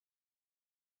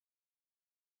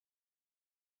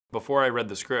Before I read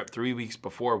the script, 3 weeks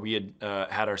before, we had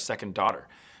had our second daughter.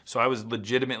 So I was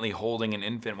legitimately holding an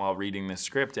infant while reading this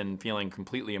script and feeling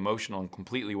completely emotional and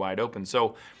completely wide open.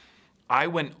 So I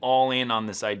went all in on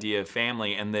this idea of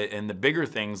family, and the bigger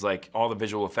things like all the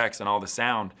visual effects and all the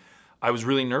sound, I was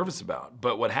really nervous about.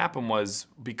 But what happened was,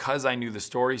 because I knew the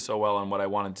story so well and what I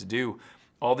wanted to do,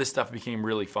 all this stuff became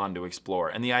really fun to explore.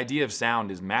 And the idea of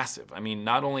sound is massive. I mean,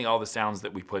 not only all the sounds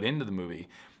that we put into the movie,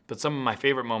 but some of my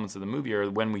favorite moments of the movie are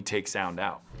when we take sound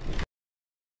out.